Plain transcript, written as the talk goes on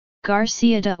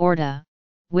Garcia de Orta,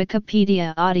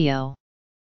 Wikipedia audio.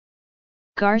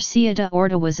 Garcia de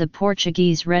Orta was a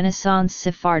Portuguese Renaissance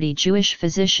Sephardi Jewish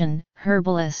physician,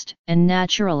 herbalist, and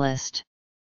naturalist.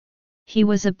 He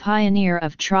was a pioneer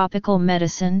of tropical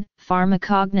medicine,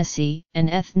 pharmacognosy, and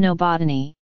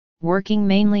ethnobotany, working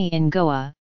mainly in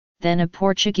Goa, then a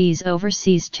Portuguese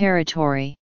overseas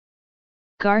territory.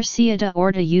 Garcia de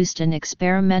Orta used an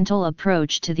experimental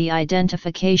approach to the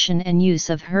identification and use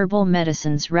of herbal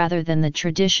medicines rather than the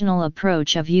traditional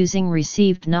approach of using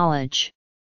received knowledge.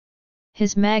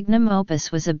 His magnum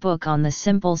opus was a book on the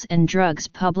simples and drugs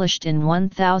published in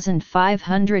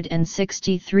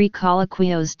 1563,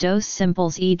 Colloquios dos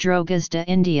Simples e Drogas de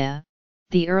India,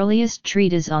 the earliest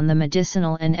treatise on the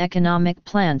medicinal and economic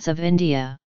plants of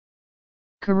India.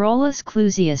 Carolus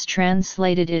Clusius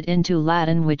translated it into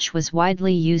Latin, which was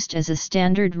widely used as a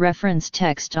standard reference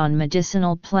text on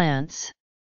medicinal plants.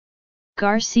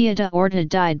 Garcia de Orta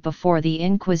died before the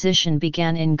Inquisition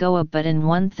began in Goa, but in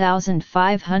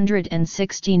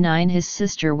 1569 his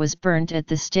sister was burnt at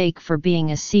the stake for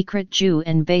being a secret Jew,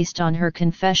 and based on her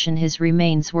confession his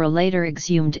remains were later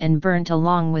exhumed and burnt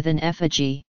along with an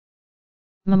effigy.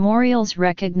 Memorials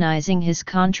recognizing his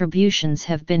contributions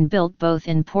have been built both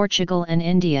in Portugal and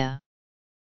India.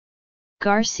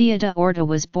 Garcia de Orta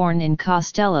was born in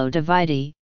Castelo de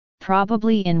Vide,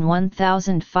 probably in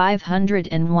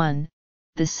 1501,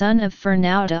 the son of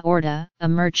Fernão de Orta, a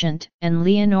merchant, and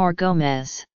Leonor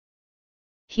Gomes.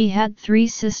 He had three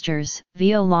sisters,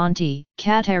 Violante,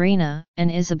 Catarina, and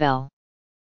Isabel.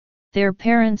 Their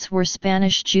parents were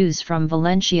Spanish Jews from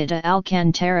Valencia de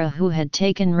Alcantara who had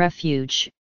taken refuge,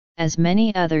 as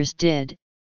many others did,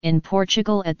 in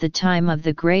Portugal at the time of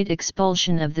the great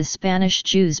expulsion of the Spanish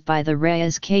Jews by the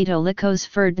Reyes Católicos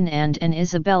Ferdinand and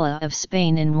Isabella of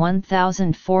Spain in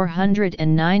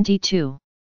 1492.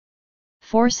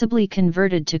 Forcibly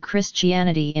converted to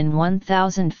Christianity in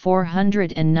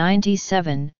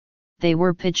 1497, they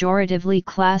were pejoratively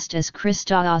classed as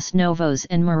Cristãos Novos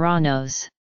and Marranos.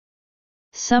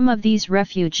 Some of these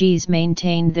refugees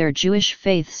maintained their Jewish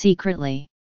faith secretly.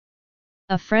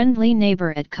 A friendly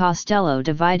neighbor at Castelo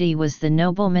de Vide was the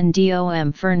nobleman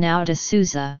Dom Fernão de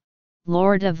Sousa,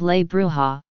 Lord of La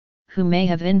Bruja, who may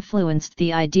have influenced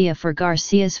the idea for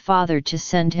Garcia's father to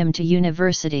send him to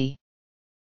university.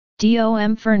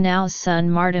 Dom Fernão's son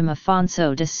Martim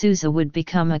Afonso de Sousa would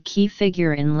become a key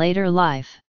figure in later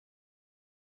life.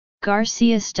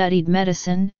 Garcia studied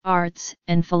medicine, arts,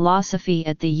 and philosophy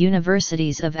at the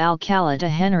universities of Alcalá de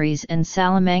Henares and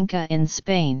Salamanca in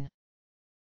Spain.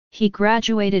 He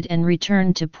graduated and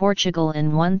returned to Portugal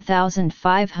in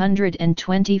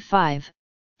 1525,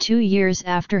 2 years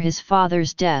after his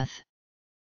father's death.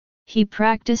 He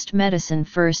practiced medicine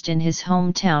first in his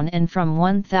hometown and from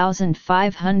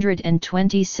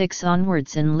 1526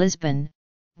 onwards in Lisbon,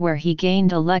 where he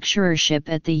gained a lecturership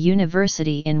at the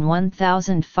university in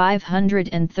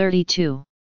 1532.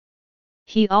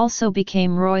 He also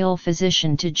became royal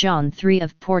physician to John III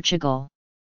of Portugal.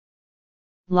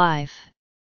 Life.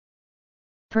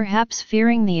 Perhaps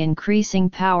fearing the increasing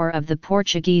power of the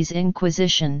Portuguese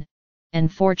Inquisition,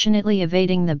 and fortunately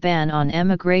evading the ban on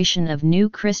emigration of new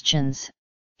Christians,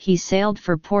 he sailed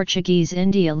for Portuguese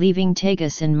India, leaving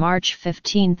Tagus in March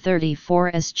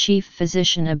 1534 as chief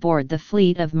physician aboard the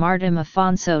fleet of Martim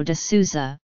Afonso de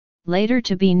Sousa, later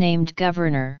to be named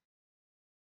governor.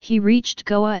 He reached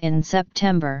Goa in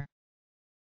September.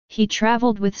 He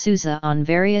travelled with Sousa on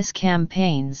various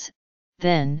campaigns,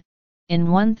 then, in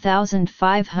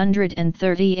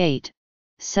 1538,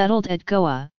 settled at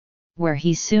Goa, where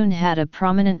he soon had a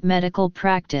prominent medical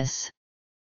practice.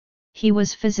 He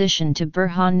was physician to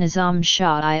Burhan Nizam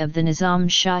Shah I of the Nizam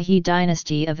Shahi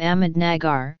dynasty of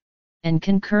Ahmednagar, and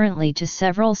concurrently to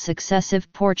several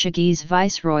successive Portuguese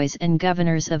viceroys and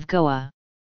governors of Goa.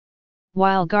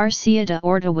 While Garcia de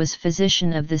Orta was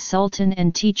physician of the Sultan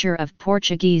and teacher of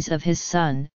Portuguese of his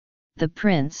son, the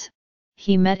Prince,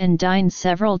 he met and dined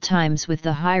several times with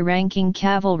the high-ranking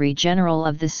cavalry general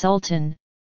of the Sultan,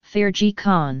 Firji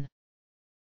Khan.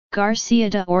 Garcia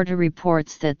de Orta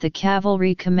reports that the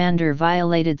cavalry commander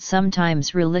violated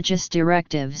sometimes religious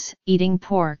directives, eating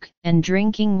pork and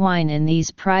drinking wine in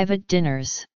these private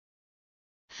dinners.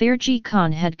 Firji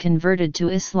Khan had converted to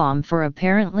Islam for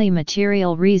apparently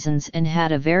material reasons and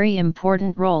had a very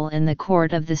important role in the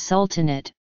court of the Sultanate,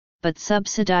 but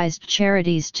subsidized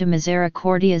charities to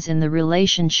Misericordias in the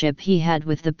relationship he had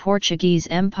with the Portuguese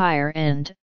Empire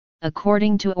and,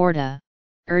 according to Orta,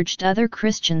 urged other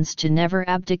Christians to never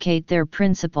abdicate their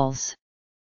principles.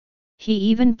 He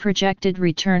even projected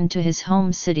return to his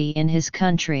home city in his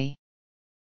country.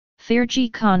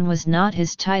 Firji Khan was not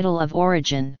his title of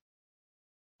origin.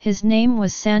 His name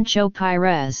was Sancho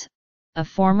Pires, a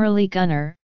formerly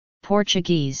gunner,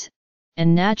 Portuguese,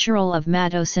 and natural of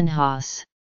Matosinhos.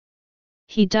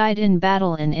 He died in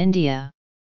battle in India.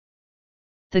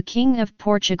 The King of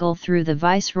Portugal through the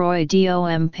Viceroy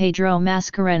Dom Pedro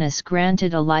Mascarenhas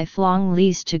granted a lifelong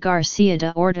lease to Garcia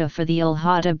de Orta for the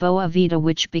Ilha de Boa Vida,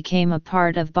 which became a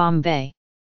part of Bombay.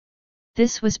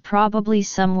 This was probably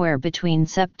somewhere between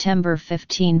September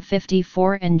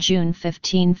 1554 and June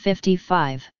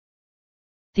 1555.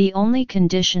 The only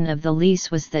condition of the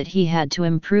lease was that he had to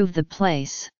improve the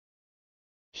place.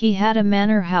 He had a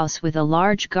manor house with a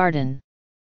large garden.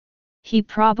 He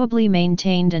probably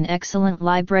maintained an excellent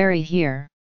library here.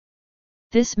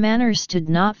 This manor stood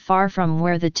not far from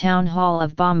where the town hall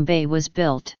of Bombay was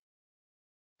built.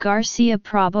 Garcia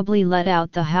probably let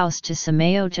out the house to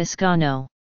Simao Toscano.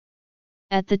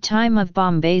 At the time of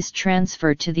Bombay's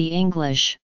transfer to the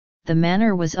English, the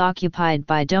manor was occupied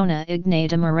by Dona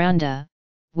Ignata Miranda,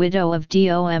 widow of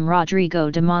Dom Rodrigo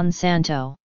de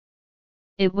Monsanto.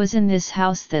 It was in this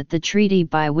house that the treaty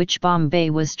by which Bombay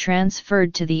was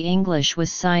transferred to the English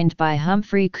was signed by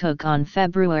Humphrey Cook on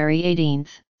February 18,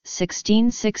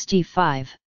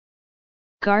 1665.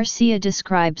 Garcia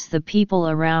describes the people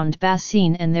around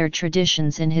Bassein and their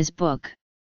traditions in his book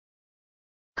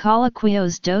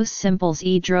Coloquios dos Simples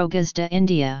e Drogas de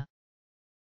India.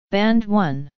 Band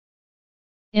 1.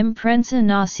 Imprensa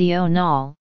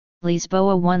Nacional,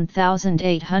 Lisboa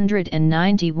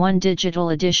 1891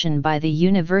 digital edition by the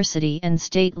University and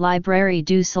State Library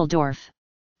Dusseldorf,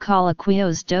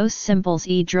 Coloquios dos Simples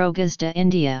e Drogas de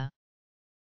India.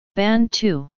 Band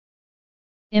 2.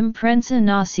 Imprensa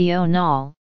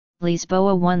Nacional,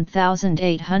 Lisboa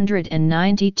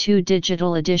 1892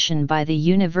 digital edition by the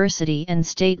University and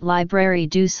State Library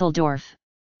Dusseldorf,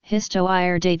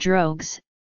 Histoire des drogues,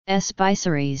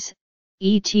 espécies,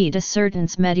 et de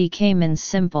certains médicaments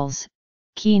simples,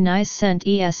 qui n'y sont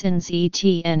essence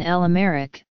et en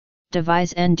l'Amérique,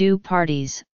 divisé en deux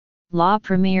parties, la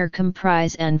première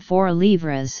comprise en 4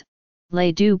 livres,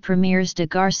 les deux premières de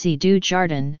Garcia du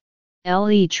Jardin,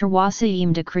 le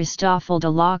troisième de Christoffel de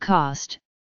la Coste,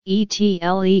 et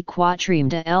le quatrième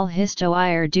de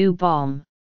l'Histoire du Baume,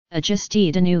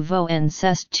 ajusté de nouveau en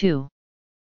cest tout.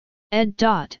 Ed.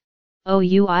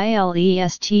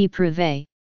 Ouilest prouvé,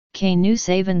 que nous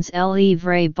avons le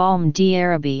livre Baume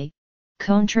d'Arabie,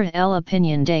 contre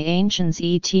l'opinion des anciens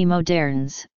et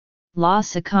modernes, la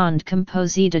seconde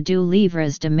composée de 2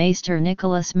 livres de Master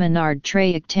Nicolas Menard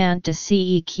tractant de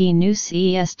ce qui nous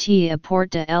est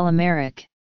apporte de l'Amérique.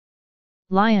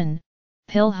 Lyon,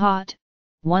 Pilhot,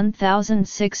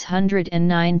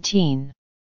 1619.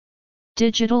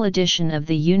 Digital edition of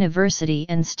the University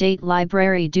and State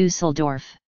Library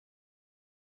Dusseldorf.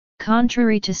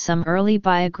 Contrary to some early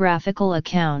biographical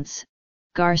accounts,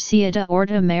 Garcia de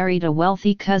Orta married a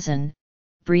wealthy cousin,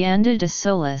 Brianda de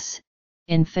Solis,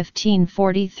 in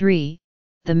 1543.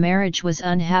 The marriage was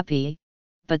unhappy,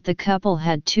 but the couple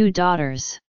had 2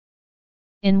 daughters.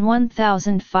 In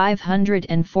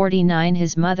 1549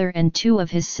 his mother and 2 of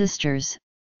his sisters,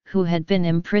 who had been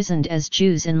imprisoned as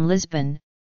Jews in Lisbon,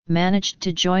 managed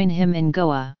to join him in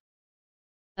Goa.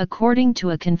 According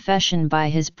to a confession by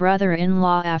his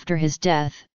brother-in-law after his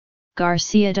death,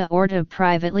 Garcia de Orta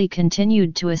privately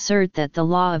continued to assert that the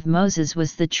law of Moses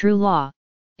was the true law.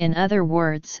 In other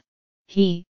words,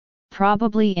 he,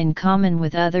 probably in common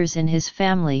with others in his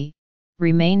family,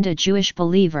 remained a Jewish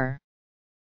believer.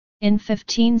 In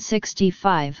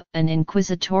 1565, an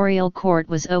inquisitorial court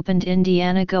was opened in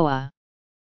Indiana, Goa.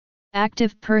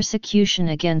 Active persecution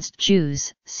against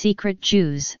Jews, secret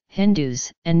Jews,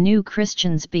 Hindus, and New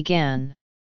Christians began.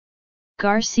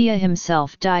 Garcia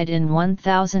himself died in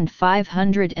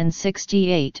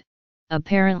 1568,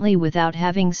 apparently without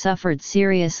having suffered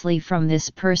seriously from this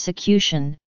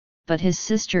persecution, but his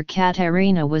sister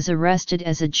Katerina was arrested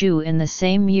as a Jew in the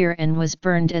same year and was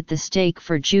burned at the stake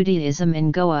for Judaism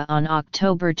in Goa on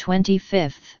October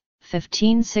 25,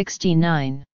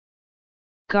 1569.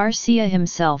 Garcia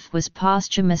himself was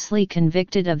posthumously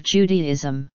convicted of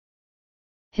Judaism.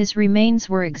 His remains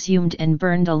were exhumed and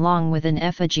burned along with an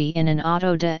effigy in an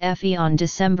auto de fe on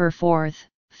December 4,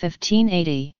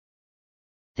 1580.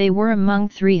 They were among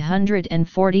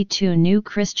 342 New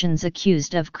Christians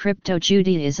accused of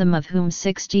crypto-Judaism, of whom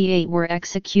 68 were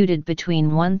executed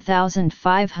between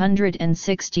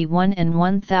 1561 and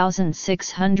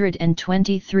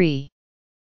 1623.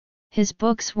 His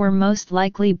books were most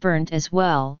likely burnt as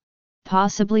well,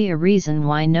 possibly a reason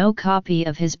why no copy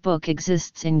of his book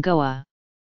exists in Goa.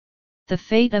 The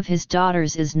fate of his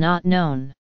daughters is not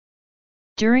known.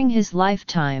 During his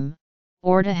lifetime,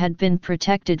 Orta had been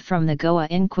protected from the Goa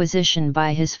Inquisition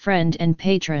by his friend and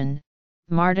patron,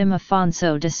 Martim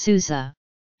Afonso de Sousa,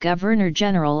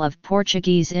 Governor-General of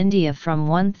Portuguese India from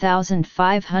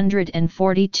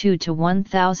 1542 to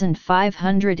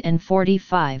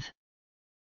 1545.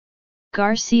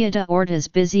 Garcia de Orta's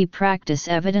busy practice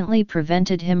evidently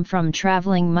prevented him from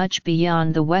travelling much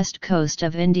beyond the west coast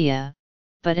of India,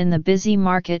 but in the busy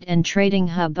market and trading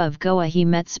hub of Goa he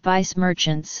met spice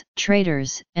merchants,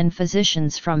 traders, and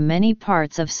physicians from many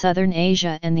parts of southern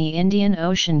Asia and the Indian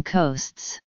Ocean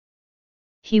coasts.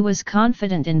 He was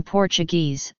confident in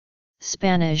Portuguese,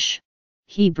 Spanish,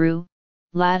 Hebrew,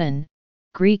 Latin,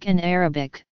 Greek and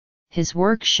Arabic. His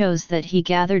work shows that he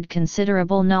gathered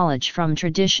considerable knowledge from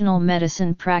traditional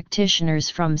medicine practitioners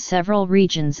from several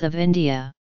regions of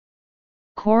India.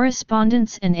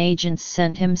 Correspondents and agents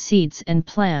sent him seeds and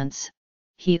plants.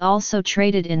 He also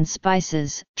traded in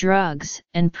spices, drugs,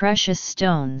 and precious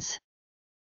stones.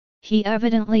 He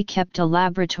evidently kept a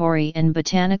laboratory and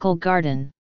botanical garden.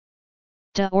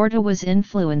 De Orta was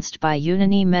influenced by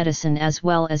Unani medicine as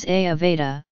well as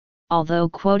Ayurveda, although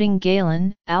quoting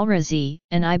Galen, Al-Razi,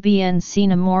 and Ibn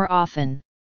Sina more often.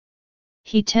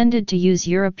 He tended to use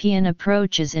European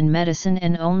approaches in medicine,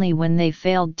 and only when they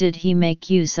failed did he make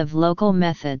use of local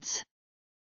methods.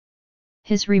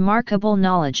 His remarkable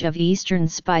knowledge of Eastern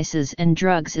spices and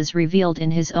drugs is revealed in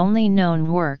his only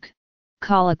known work,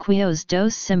 Colloquios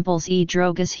dos Simples e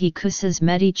Drogas e Cusas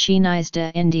Medicinais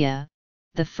de India,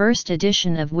 the first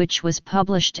edition of which was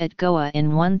published at Goa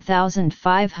in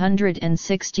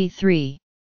 1563.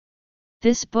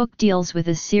 This book deals with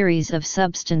a series of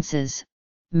substances,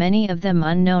 many of them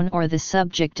unknown or the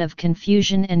subject of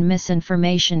confusion and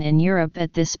misinformation in Europe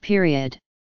at this period.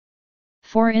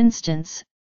 For instance,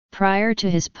 prior to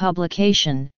his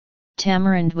publication,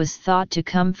 tamarind was thought to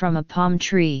come from a palm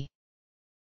tree.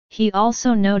 He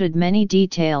also noted many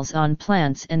details on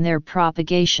plants and their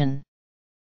propagation.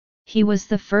 He was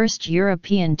the first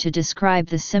European to describe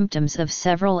the symptoms of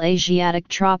several Asiatic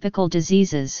tropical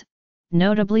diseases,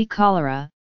 notably cholera.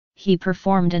 He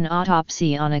performed an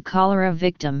autopsy on a cholera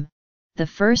victim, the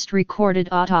first recorded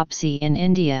autopsy in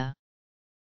India.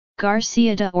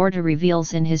 Garcia de Orta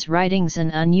reveals in his writings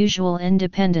an unusual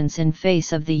independence in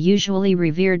face of the usually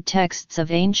revered texts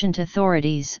of ancient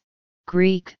authorities,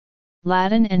 Greek,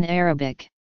 Latin and Arabic.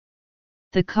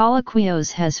 The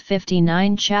Colloquios has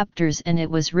 59 chapters and it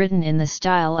was written in the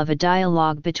style of a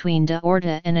dialogue between de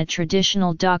Orta and a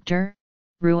traditional doctor,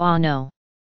 Ruano.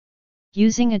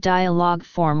 Using a dialogue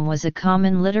form was a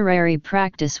common literary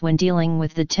practice when dealing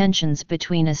with the tensions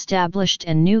between established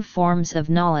and new forms of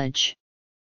knowledge.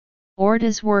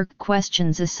 Orta's work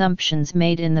questions assumptions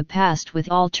made in the past with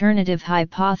alternative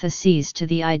hypotheses to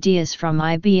the ideas from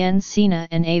Ibn Sina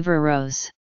and Averroes.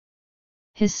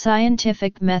 His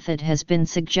scientific method has been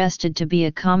suggested to be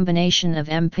a combination of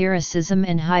empiricism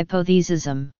and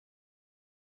hypothesism.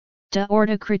 De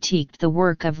Orta critiqued the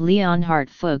work of Leonhard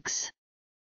Fuchs.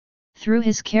 Through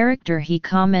his character he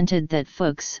commented that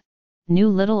Fuchs knew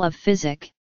little of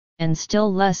physic, and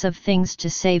still less of things to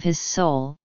save his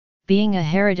soul, being a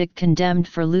heretic condemned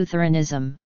for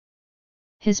Lutheranism.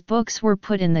 His books were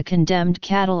put in the condemned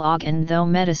catalogue, and though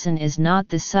medicine is not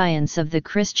the science of the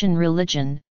Christian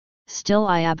religion, still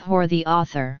I abhor the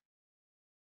author.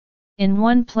 In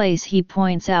one place he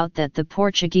points out that the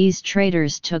Portuguese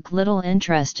traders took little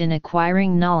interest in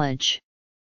acquiring knowledge.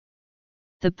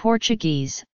 The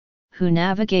Portuguese, who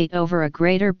navigate over a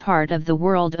greater part of the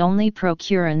world, only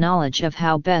procure a knowledge of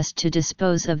how best to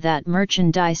dispose of that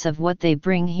merchandise, of what they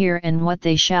bring here and what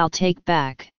they shall take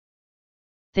back.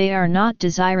 They are not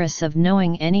desirous of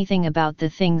knowing anything about the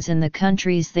things in the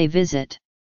countries they visit.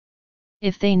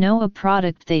 If they know a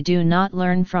product they do not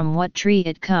learn from what tree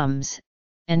it comes,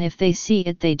 and if they see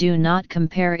it they do not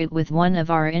compare it with one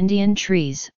of our Indian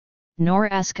trees,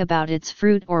 nor ask about its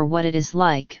fruit or what it is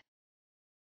like.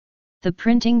 The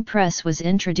printing press was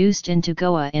introduced into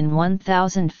Goa in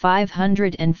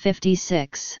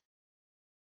 1556.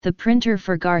 The printer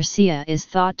for Garcia is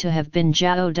thought to have been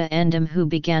João de Endem, who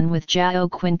began with João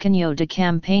Quinquinho de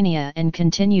Campania and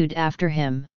continued after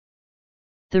him.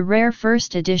 The rare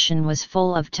first edition was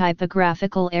full of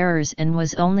typographical errors and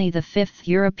was only the fifth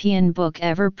European book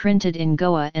ever printed in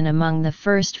Goa and among the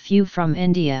first few from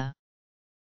India.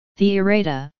 The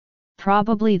errata,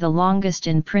 probably the longest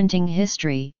in printing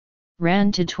history,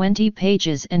 ran to 20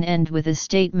 pages and end with a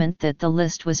statement that the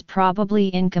list was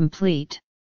probably incomplete.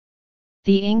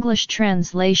 The English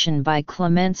translation by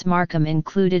Clements Markham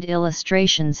included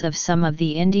illustrations of some of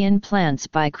the Indian plants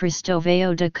by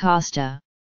Cristoveo da Costa.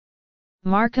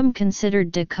 Markham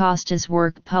considered da Costa's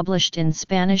work published in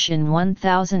Spanish in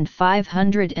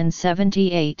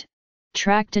 1578,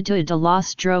 Tratado de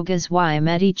las Drogas y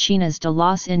Medicinas de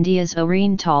las Indias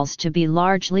Orientales, to be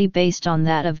largely based on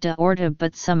that of de Orta,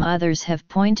 but some others have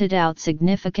pointed out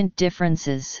significant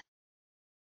differences.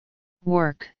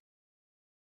 Work.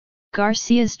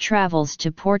 Garcia's travels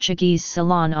to Portuguese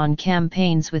Ceylon on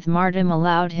campaigns with Markham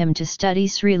allowed him to study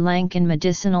Sri Lankan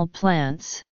medicinal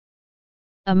plants.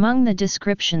 Among the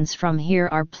descriptions from here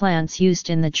are plants used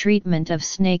in the treatment of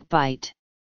snakebite.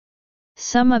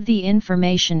 Some of the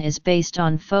information is based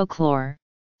on folklore,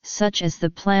 such as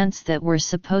the plants that were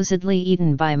supposedly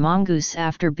eaten by mongoose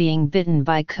after being bitten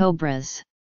by cobras.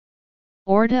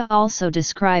 Orta also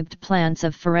described plants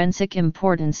of forensic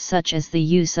importance, such as the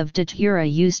use of datura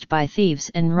used by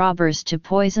thieves and robbers to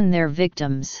poison their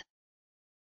victims.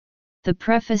 The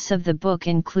preface of the book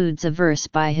includes a verse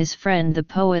by his friend the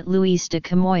poet Luís de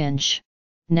Camões,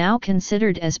 now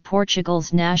considered as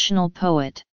Portugal's national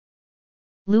poet.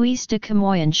 Luís de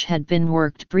Camões had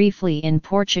worked briefly in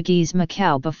Portuguese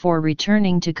Macau before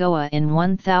returning to Goa in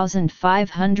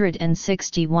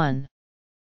 1561.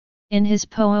 In his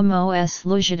poem Os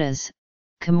Lusíadas,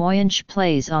 Camões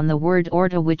plays on the word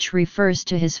Orta, which refers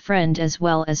to his friend as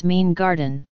well as mean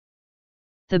garden.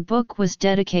 The book was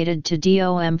dedicated to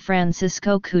Dom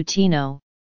Francisco Coutinho,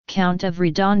 Count of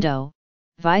Redondo,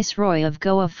 Viceroy of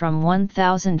Goa from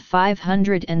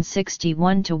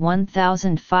 1561 to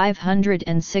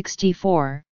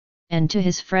 1564, and to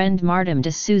his friend Martim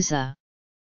de Souza.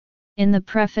 In the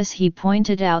preface he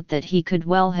pointed out that he could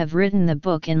well have written the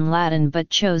book in Latin but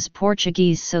chose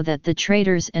Portuguese so that the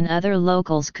traders and other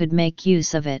locals could make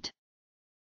use of it.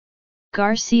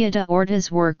 Garcia de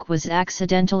Orta's work was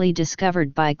accidentally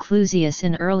discovered by Clusius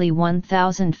in early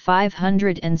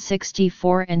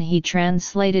 1564 and he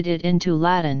translated it into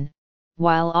Latin,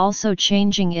 while also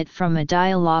changing it from a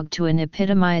dialogue to an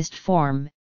epitomized form,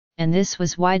 and this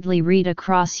was widely read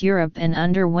across Europe and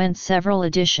underwent several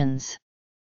editions.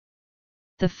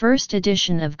 The first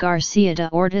edition of Garcia de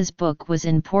Orta's book was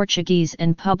in Portuguese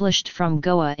and published from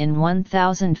Goa in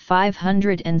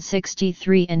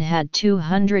 1563 and had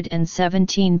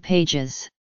 217 pages.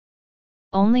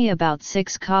 Only about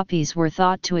 6 copies were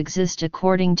thought to exist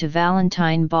according to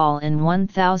Valentine Ball in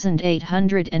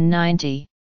 1890.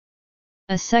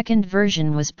 A second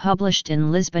version was published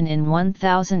in Lisbon in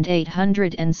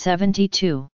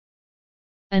 1872.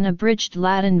 An abridged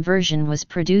Latin version was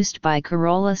produced by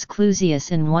Carolus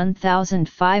Clusius in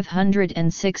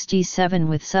 1567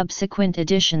 with subsequent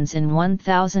editions in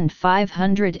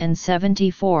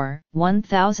 1574,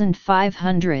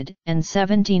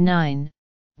 1579,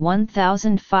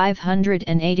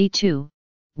 1582,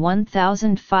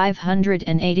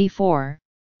 1584,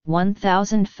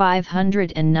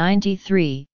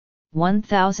 1593,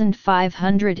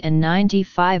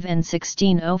 1595 and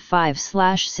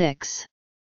 1605/6.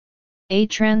 A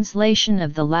translation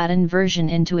of the Latin version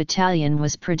into Italian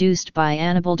was produced by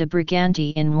Annibale de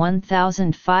Briganti in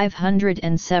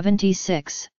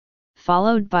 1576,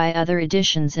 followed by other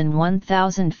editions in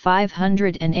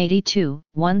 1582,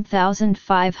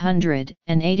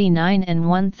 1589 and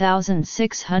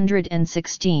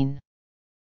 1616.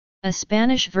 A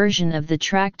Spanish version of the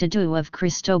Tratado of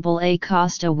Cristobal A.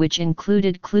 Costa, which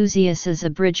included Clusius's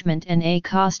abridgment and A.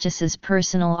 Costas's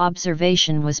personal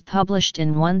observation, was published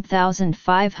in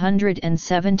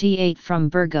 1578 from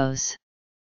Burgos.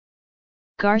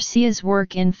 Garcia's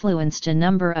work influenced a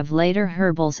number of later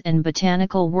herbals and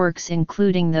botanical works,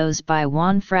 including those by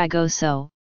Juan Fragoso,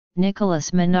 Nicolas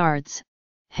Menards,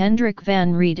 Hendrik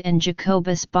van Riet and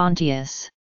Jacobus Bontius.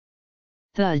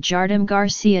 The Jardim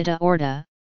Garcia de Orta,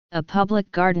 a public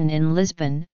garden in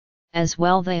Lisbon, as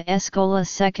well the Escola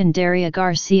Secundaria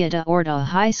Garcia de Orta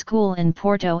High School in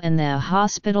Porto and the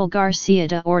Hospital Garcia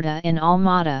de Orta in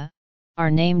Almada, are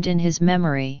named in his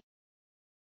memory.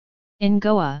 In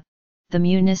Goa, the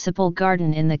municipal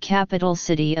garden in the capital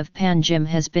city of Panjim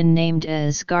has been named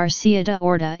as Garcia de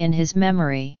Orta in his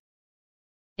memory.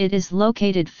 It is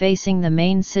located facing the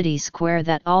main city square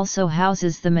that also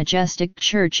houses the majestic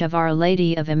Church of Our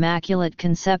Lady of Immaculate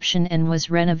Conception and was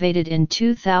renovated in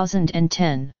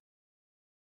 2010.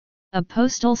 A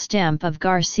postal stamp of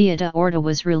Garcia de Orta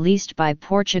was released by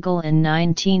Portugal in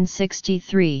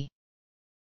 1963.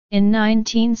 In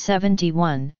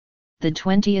 1971, the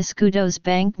 20 escudos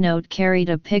banknote carried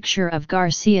a picture of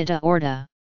Garcia de Orta.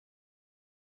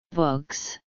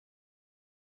 Books.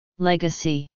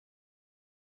 Legacy.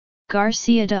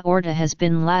 Garcia de Orta has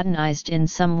been Latinized in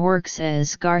some works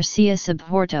as Garcia sub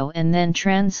Horto and then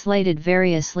translated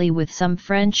variously, with some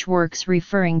French works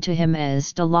referring to him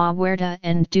as de la Huerta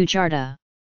and du Jardin.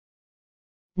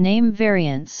 Name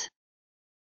variants.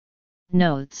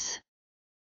 Notes.